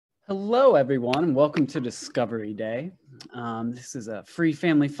Hello, everyone, and welcome to Discovery Day. This is a free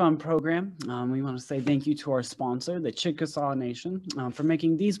family fun program. We want to say thank you to our sponsor, the Chickasaw Nation, for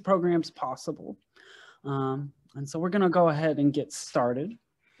making these programs possible. And so we're going to go ahead and get started.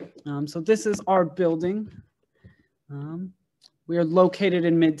 So this is our building. We are located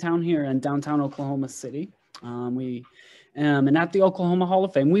in Midtown here in downtown Oklahoma City. And at the Oklahoma Hall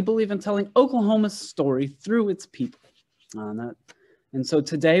of Fame, we believe in telling Oklahoma's story through its people. And so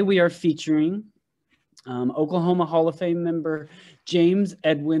today we are featuring Oklahoma Hall of Fame member James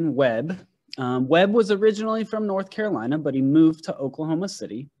Edwin Webb. Webb was originally from North Carolina, but he moved to Oklahoma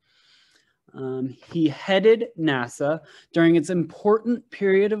City. He headed NASA during its important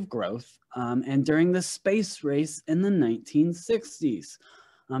period of growth and during the space race in the 1960s.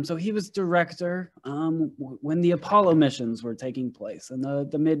 So he was director when the Apollo missions were taking place in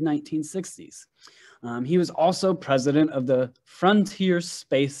the mid-1960s. He was also president of the Frontier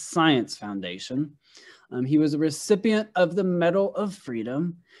Space Science Foundation. He was a recipient of the Medal of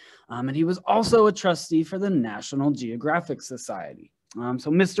Freedom, and he was also a trustee for the National Geographic Society.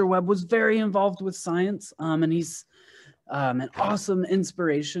 So Mr. Webb was very involved with science, and he's an awesome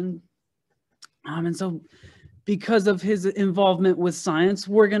inspiration. And so because of his involvement with science,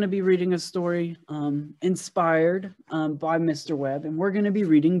 we're going to be reading a story inspired by Mr. Webb, and we're going to be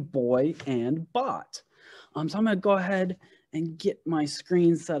reading Boy and Bot. So I'm going to go ahead and get my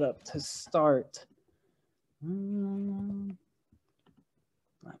screen set up to start. Let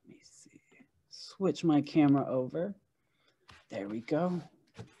me see. Switch my camera over. There we go.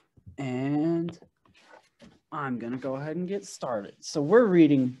 And I'm going to go ahead and get started. So we're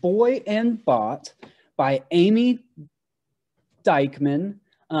reading Boy and Bot by Amy Dykman,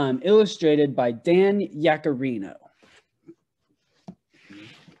 illustrated by Dan Yaccarino.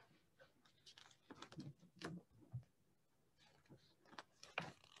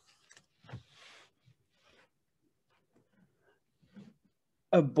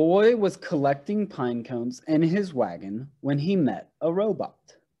 A boy was collecting pine cones in his wagon when he met a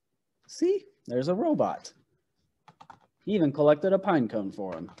robot. See, there's a robot. He even collected a pine cone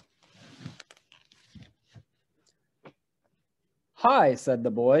for him. "Hi," said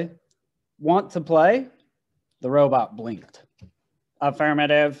the boy. "Want to play?" The robot blinked.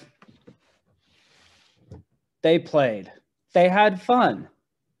 "Affirmative." They played. They had fun.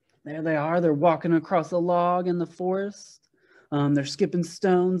 There they are. They're walking across a log in the forest. They're skipping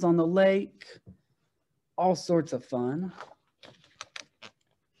stones on the lake. All sorts of fun.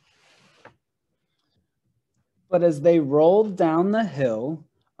 But as they rolled down the hill,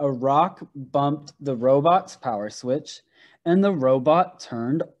 a rock bumped the robot's power switch, and the robot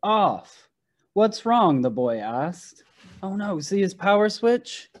turned off. "What's wrong?" the boy asked. "Oh no, see his power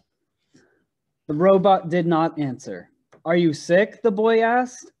switch?" The robot did not answer. "Are you sick?" the boy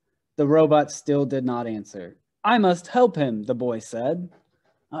asked. The robot still did not answer. "I must help him," the boy said.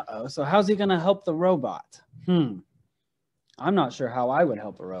 Uh-oh, so how's he gonna help the robot? I'm not sure how I would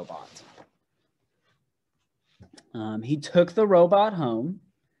help a robot. He took the robot home.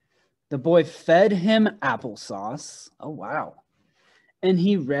 The boy fed him applesauce. Oh, wow. And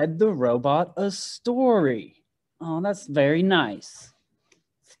he read the robot a story. Oh, that's very nice.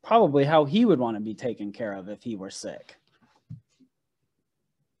 It's probably how he would want to be taken care of if he were sick.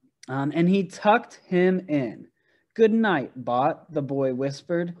 And he tucked him in. "Good night, Bot," the boy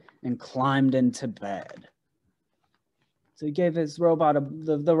whispered and climbed into bed. So he gave his robot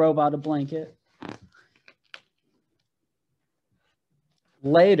the robot a blanket.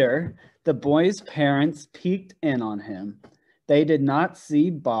 Later, the boy's parents peeked in on him. They did not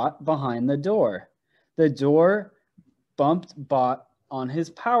see Bot behind the door. The door bumped Bot on his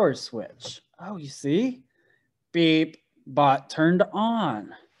power switch. Oh, you see? Beep, Bot turned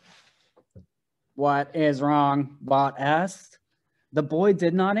on. "What is wrong?" Bot asked. The boy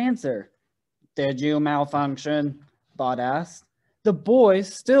did not answer. "Did you malfunction?" Bot asked. The boy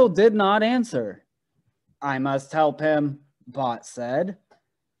still did not answer. "I must help him," Bot said.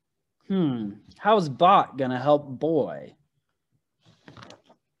 How's Bot gonna help Boy?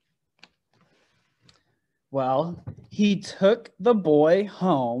 Well, he took the boy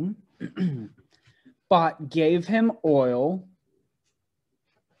home. Bot gave him oil.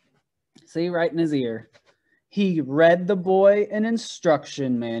 See, right in his ear. He read the boy an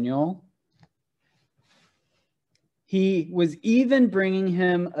instruction manual. He was even bringing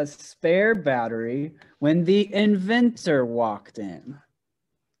him a spare battery when the inventor walked in.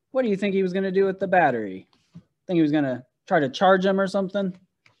 What do you think he was going to do with the battery? Think he was going to try to charge him or something?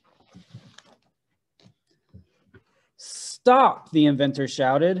 "Stop," the inventor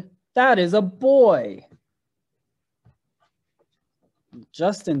shouted. "That is a boy."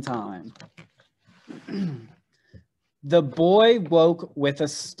 just in time. The boy woke with a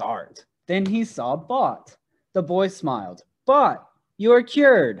start. Then he saw Bot. The boy smiled. Bot, you are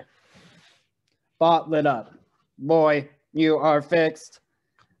cured. Bot lit up. Boy, you are fixed.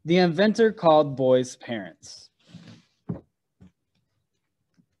 The inventor called Boy's parents.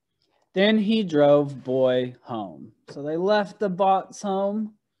 Then he drove Boy home. So they left the Bot's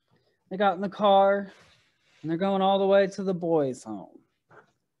home. They got in the car, and they're going all the way to the Boy's home.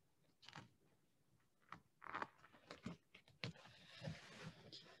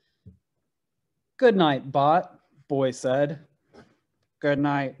 Good night, Bot, Boy said. Good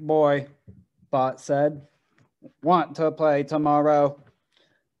night, Boy, Bot said. Want to play tomorrow?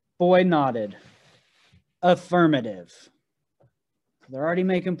 Boy nodded. Affirmative. They're already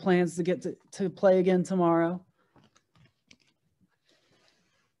making plans to get to play again tomorrow.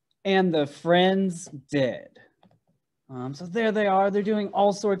 And the friends did. So there they are. They're doing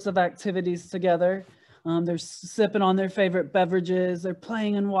all sorts of activities together. They're sipping on their favorite beverages. They're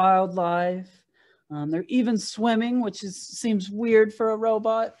playing in wildlife. They're even swimming, which seems weird for a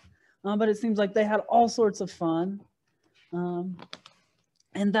robot, but it seems like they had all sorts of fun.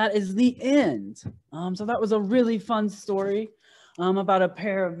 And that is the end. So that was a really fun story about a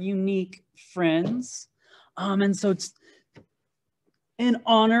pair of unique friends. And so in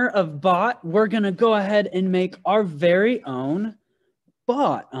honor of Bot, we're going to go ahead and make our very own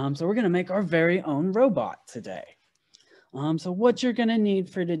Bot. So we're going to make our very own robot today. So what you're going to need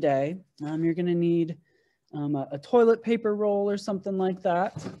for today, you're going to need a toilet paper roll or something like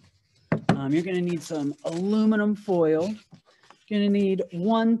that. You're going to need some aluminum foil. You're going to need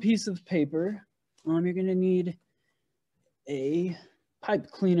one piece of paper. You're going to need a pipe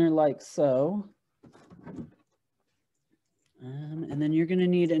cleaner like so. And then you're going to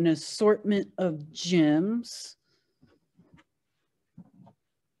need an assortment of gems.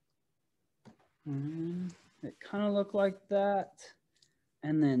 It kind of look like that.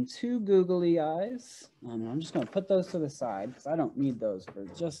 And then two googly eyes. I'm just going to put those to the side because I don't need those for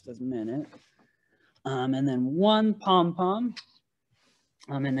just a minute. And then one pom-pom.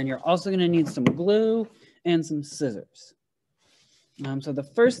 And then you're also going to need some glue and some scissors. So the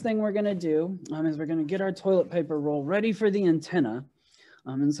first thing we're going to do is we're going to get our toilet paper roll ready for the antenna.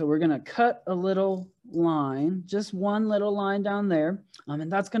 And so we're going to cut a little line, just one little line down there.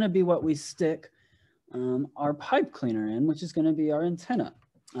 And that's going to be what we stick our pipe cleaner in, which is going to be our antenna.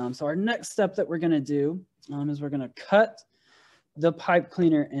 So our next step that we're going to do is we're going to cut the pipe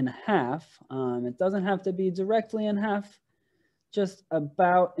cleaner in half. It doesn't have to be directly in half, just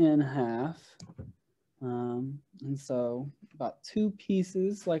about in half. And so about 2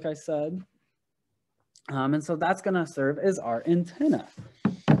 pieces, like I said. And so that's going to serve as our antenna.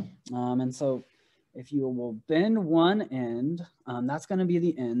 And so if you will bend one end, that's going to be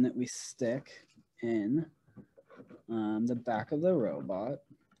the end that we stick in the back of the robot.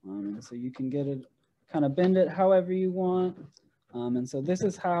 And so you can get it, kind of bend it however you want. And so this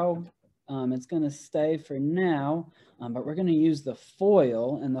is how it's going to stay for now, but we're going to use the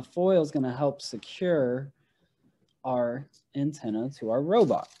foil, and the foil is going to help secure our antenna to our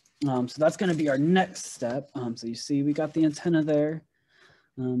robot. So that's going to be our next step. So you see we got the antenna there.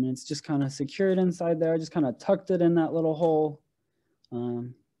 And it's just kind of secured inside there. I just kind of tucked it in that little hole.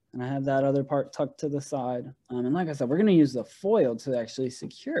 And I have that other part tucked to the side. And like I said, we're going to use the foil to actually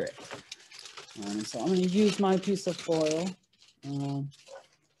secure it. And so I'm going to use my piece of foil. And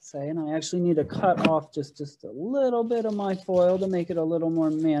I actually need to cut off just a little bit of my foil to make it a little more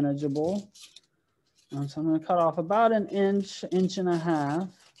manageable. So I'm going to cut off about an inch, inch and a half.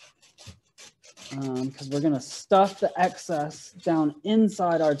 Because we're going to stuff the excess down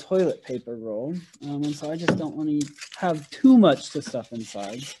inside our toilet paper roll. And so I just don't want to have too much to stuff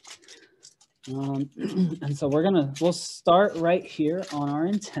inside. And so we'll start right here on our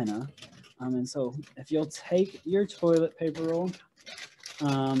antenna. And so if you'll take your toilet paper roll,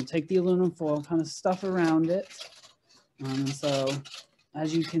 take the aluminum foil, kind of stuff around it. And so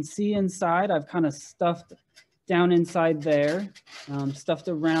as you can see inside, I've kind of stuffed down inside there, stuffed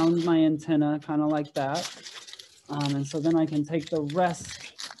around my antenna, kind of like that. And so then I can take the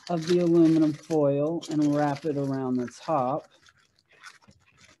rest of the aluminum foil and wrap it around the top.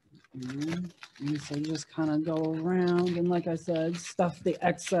 And so just kind of go around, and like I said, stuff the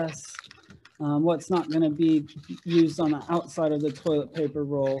excess, what's not going to be used on the outside of the toilet paper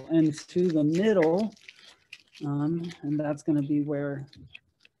roll, into the middle. And that's going to be where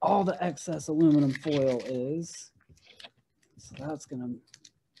all the excess aluminum foil is. So that's going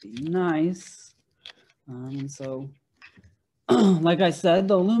to be nice. And so, like I said,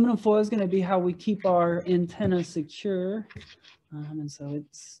 the aluminum foil is going to be how we keep our antenna secure. And so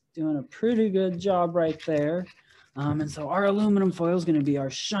it's doing a pretty good job right there. And so our aluminum foil is going to be our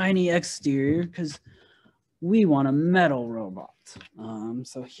shiny exterior because we want a metal robot.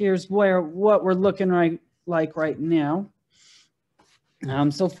 So here's what we're looking like right now.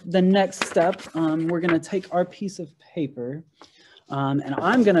 So the next step, we're going to take our piece of paper and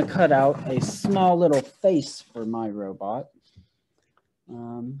I'm going to cut out a small little face for my robot.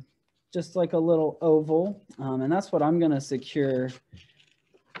 Just like a little oval. And that's what I'm going to secure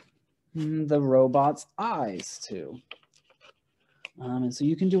the robot's eyes to. And so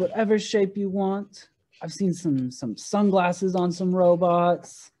you can do whatever shape you want. I've seen some sunglasses on some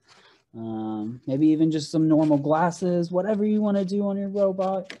robots, maybe even just some normal glasses, whatever you want to do on your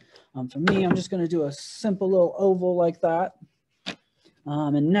robot. For me, I'm just going to do a simple little oval like that.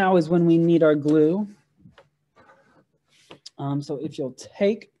 And now is when we need our glue. So if you'll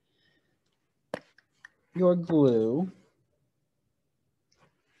take your glue,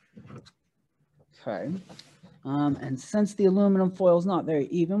 okay, and since the aluminum foil is not very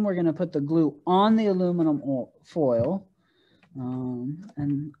even, we're going to put the glue on the aluminum foil,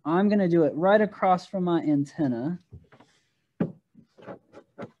 and I'm going to do it right across from my antenna, and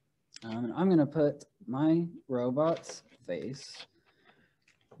I'm going to put my robot's face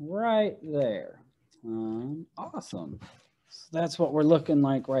right there. Awesome. So that's what we're looking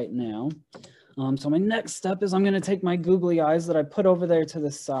like right now. So my next step is I'm going to take my googly eyes that I put over there to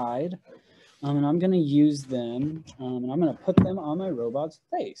the side, and I'm going to use them, and I'm going to put them on my robot's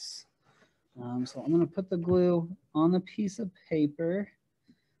face. So I'm going to put the glue on the piece of paper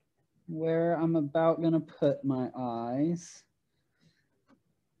where I'm about going to put my eyes.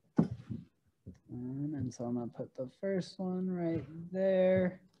 And so I'm going to put the first one right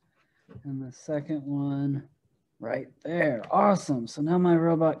there and the second one right there. Awesome. So now my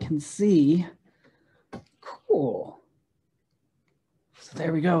robot can see. Cool. So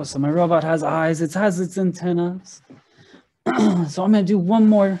there we go. So my robot has eyes. It has its antennas. So I'm going to do one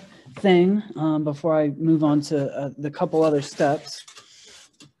more thing before I move on to the couple other steps.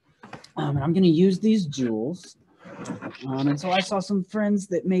 And I'm going to use these jewels. And so I saw some friends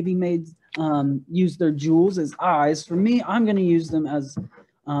that maybe use their jewels as eyes. For me, I'm going to use them as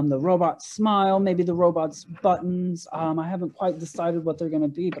the robot's smile, maybe the robot's buttons. I haven't quite decided what they're going to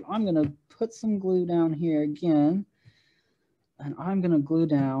be, but I'm going to put some glue down here again. And I'm going to glue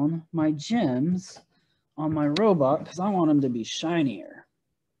down my gems on my robot because I want them to be shinier.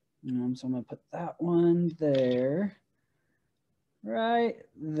 So I'm going to put that one there, right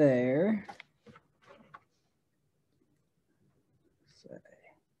there. So,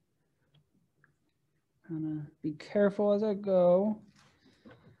 kind of be careful as I go.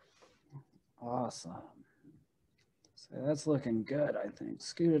 Awesome. So that's looking good, I think.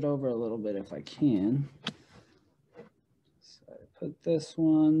 Scoot it over a little bit if I can. So I put this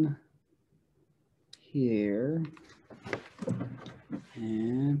one here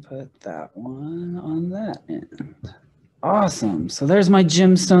and put that one on that end. Awesome. So there's my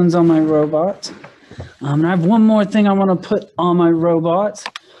gemstones on my robot. And I have one more thing I want to put on my robot.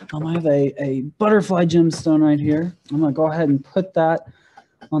 I have a butterfly gemstone right here. I'm going to go ahead and put that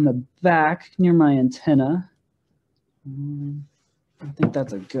on the back near my antenna. I think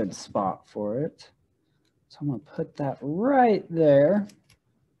that's a good spot for it. So I'm going to put that right there.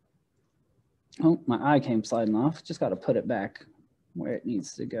 Oh, my eye came sliding off. Just got to put it back where it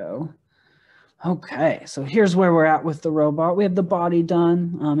needs to go. Okay, so here's where we're at with the robot. We have the body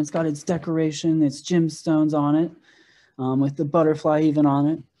done. It's got its decoration, its gemstones on it, with the butterfly even on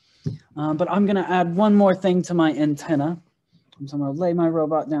it. But I'm going to add one more thing to my antenna. So I'm going to lay my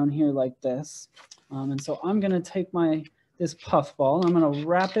robot down here like this. And so I'm going to take this puff ball. I'm going to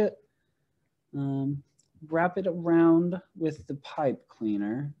wrap it around with the pipe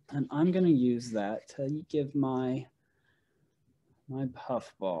cleaner. And I'm going to use that to give my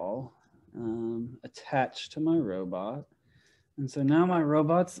puff ball attached to my robot. And so now my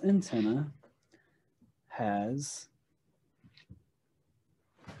robot's antenna has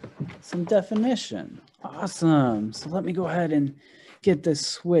some definition. Awesome. So let me go ahead and get this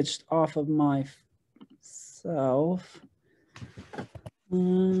switched off of myself.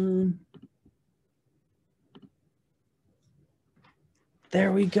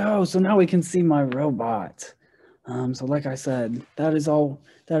 There we go. So now we can see my robot. So like I said, that is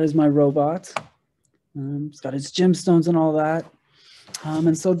my robot. It's got its gemstones and all that.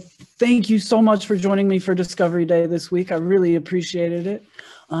 And so thank you so much for joining me for Discovery Day this week. I really appreciated it.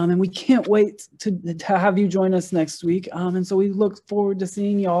 And we can't wait to have you join us next week. And so we look forward to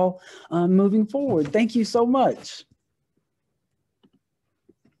seeing y'all moving forward. Thank you so much.